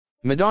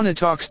Madonna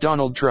talks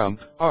Donald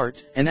Trump,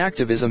 art, and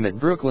activism at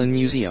Brooklyn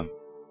Museum.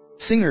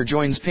 Singer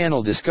joins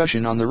panel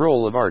discussion on the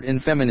role of art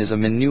and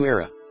feminism in New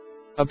Era.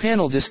 A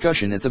panel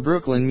discussion at the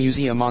Brooklyn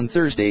Museum on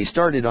Thursday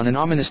started on an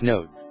ominous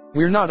note.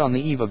 "We're not on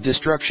the eve of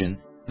destruction,"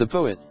 the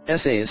poet,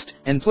 essayist,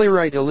 and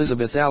playwright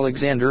Elizabeth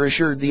Alexander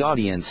assured the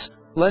audience,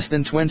 less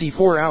than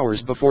 24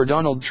 hours before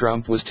Donald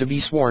Trump was to be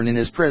sworn in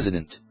as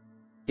president.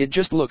 "It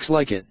just looks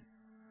like it."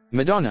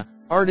 Madonna,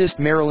 artist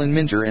Marilyn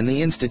Minter and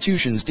the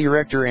institution's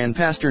director Ann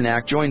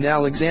Pasternak joined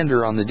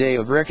Alexander on the day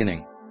of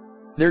reckoning.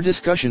 Their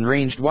discussion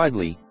ranged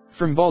widely,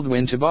 from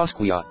Baldwin to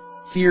Basquiat,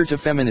 fear to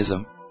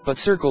feminism, but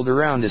circled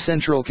around a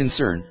central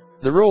concern,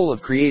 the role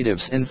of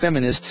creatives and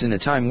feminists in a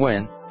time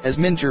when, as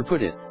Minter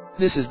put it,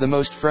 "This is the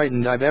most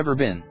frightened I've ever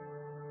been."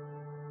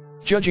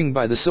 Judging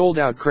by the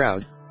sold-out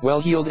crowd,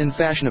 well-heeled and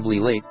fashionably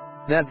late,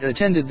 that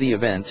attended the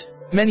event,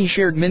 many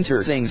shared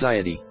Minter's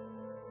anxiety.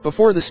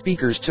 Before the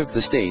speakers took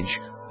the stage,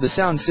 the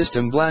sound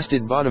system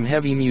blasted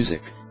bottom-heavy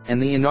music,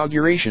 and the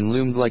inauguration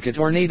loomed like a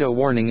tornado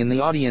warning in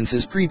the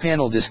audience's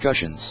pre-panel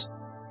discussions.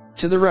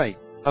 To the right,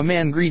 a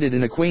man greeted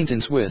an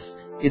acquaintance with,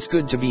 "It's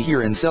good to be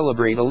here and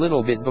celebrate a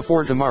little bit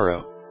before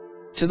tomorrow."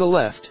 To the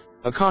left,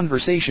 a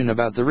conversation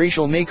about the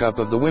racial makeup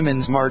of the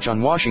Women's March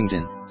on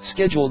Washington,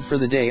 scheduled for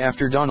the day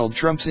after Donald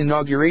Trump's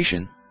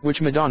inauguration,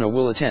 which Madonna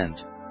will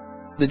attend.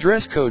 The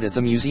dress code at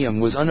the museum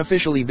was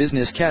unofficially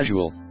business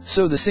casual,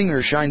 so the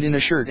singer shined in a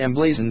shirt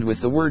emblazoned with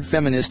the word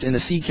feminist and a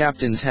sea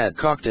captain's hat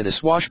cocked at a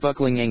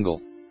swashbuckling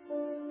angle.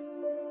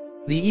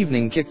 The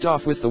evening kicked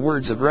off with the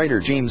words of writer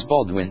James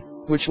Baldwin,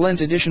 which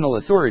lent additional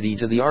authority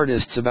to the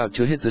artists about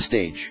to hit the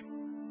stage.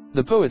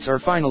 "The poets are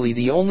finally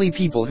the only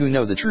people who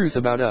know the truth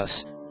about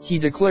us," he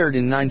declared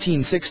in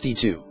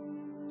 1962.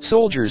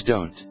 "Soldiers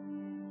don't.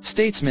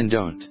 Statesmen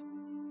don't.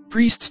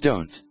 Priests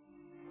don't.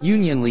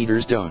 Union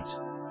leaders don't.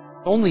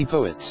 Only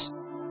poets."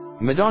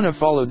 Madonna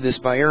followed this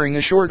by airing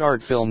a short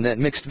art film that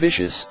mixed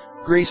vicious,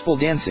 graceful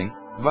dancing,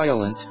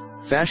 violent,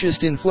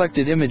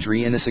 fascist-inflected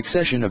imagery and a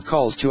succession of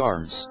calls to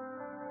arms.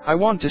 "I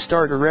want to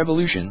start a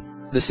revolution,"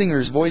 the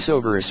singer's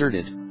voiceover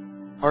asserted.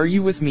 "Are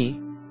you with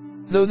me?"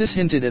 Though this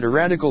hinted at a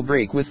radical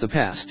break with the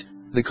past,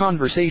 the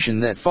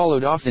conversation that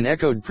followed often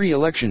echoed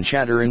pre-election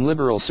chatter in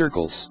liberal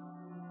circles.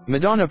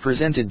 Madonna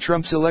presented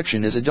Trump's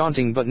election as a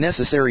daunting but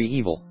necessary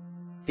evil.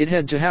 "It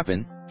had to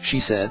happen," she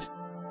said.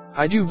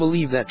 "I do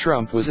believe that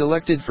Trump was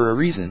elected for a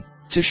reason,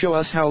 to show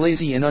us how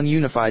lazy and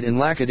ununified and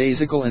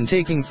lackadaisical and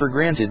taking for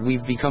granted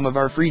we've become of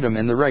our freedom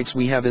and the rights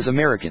we have as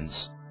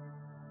Americans."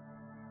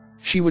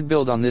 She would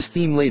build on this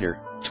theme later,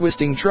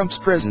 twisting Trump's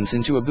presence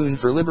into a boon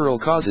for liberal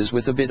causes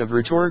with a bit of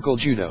rhetorical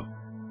judo.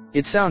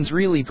 "It sounds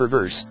really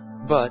perverse,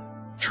 but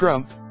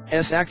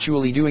Trump's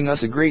actually doing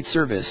us a great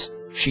service,"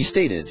 she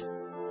stated.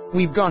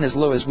 "We've gone as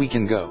low as we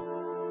can go.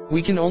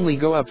 We can only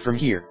go up from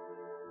here.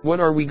 What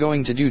are we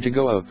going to do to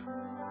go up?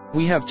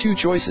 We have two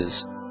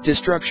choices: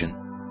 destruction,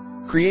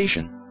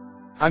 creation.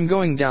 I'm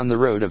going down the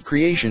road of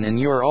creation and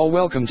you're all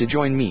welcome to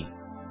join me."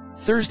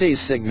 Thursday's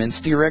segments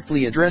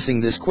directly addressing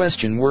this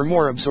question were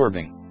more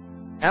absorbing.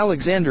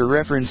 Alexander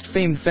referenced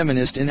famed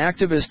feminist and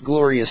activist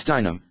Gloria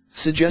Steinem,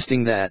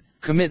 suggesting that,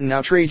 commit an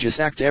outrageous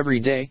act every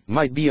day,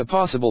 might be a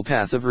possible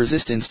path of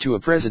resistance to a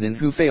president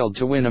who failed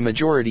to win a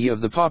majority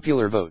of the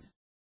popular vote.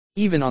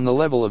 Even on the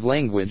level of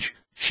language,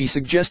 she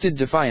suggested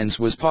defiance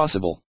was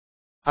possible.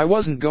 "I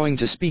wasn't going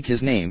to speak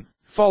his name,"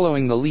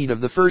 following the lead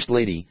of the First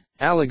Lady,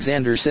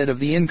 Alexander said of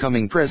the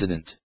incoming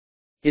president.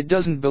 "It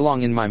doesn't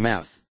belong in my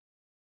mouth."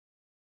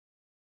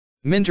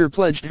 Minter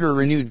pledged her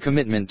renewed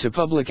commitment to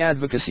public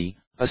advocacy,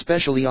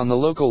 especially on the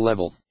local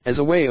level, as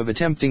a way of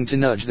attempting to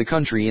nudge the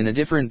country in a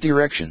different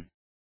direction.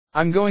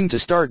 "I'm going to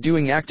start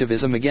doing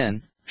activism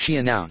again," she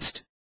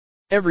announced.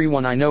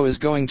 "Everyone I know is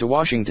going to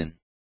Washington."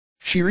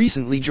 She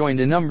recently joined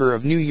a number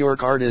of New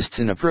York artists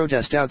in a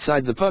protest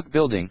outside the Puck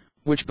Building,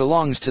 which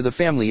belongs to the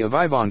family of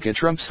Ivanka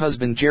Trump's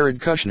husband Jared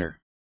Kushner.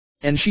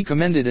 And she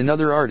commended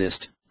another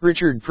artist,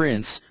 Richard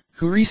Prince,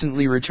 who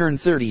recently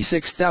returned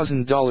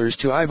 $36,000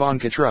 to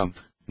Ivanka Trump,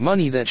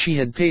 money that she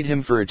had paid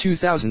him for a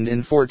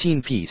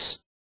 2014 piece.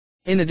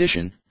 In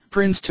addition,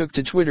 Prince took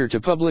to Twitter to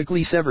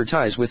publicly sever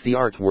ties with the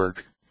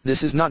artwork.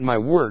 "This is not my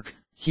work,"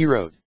 he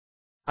wrote.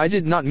 "I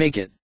did not make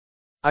it.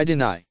 I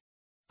deny.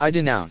 I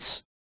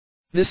denounce.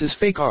 This is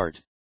fake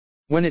art."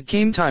 When it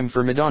came time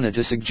for Madonna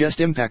to suggest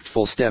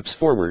impactful steps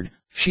forward,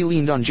 she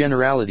leaned on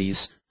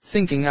generalities,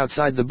 thinking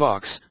outside the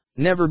box,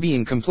 never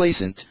being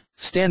complacent,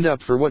 stand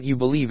up for what you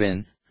believe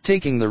in,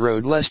 taking the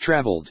road less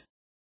traveled.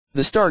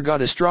 The star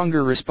got a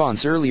stronger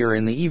response earlier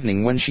in the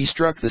evening when she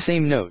struck the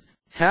same note,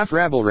 half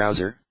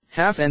rabble-rouser,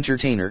 half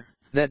entertainer,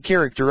 that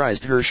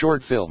characterized her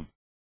short film.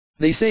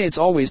 "They say it's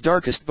always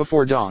darkest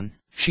before dawn,"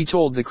 she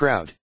told the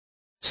crowd.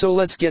 "So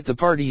let's get the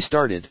party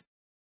started."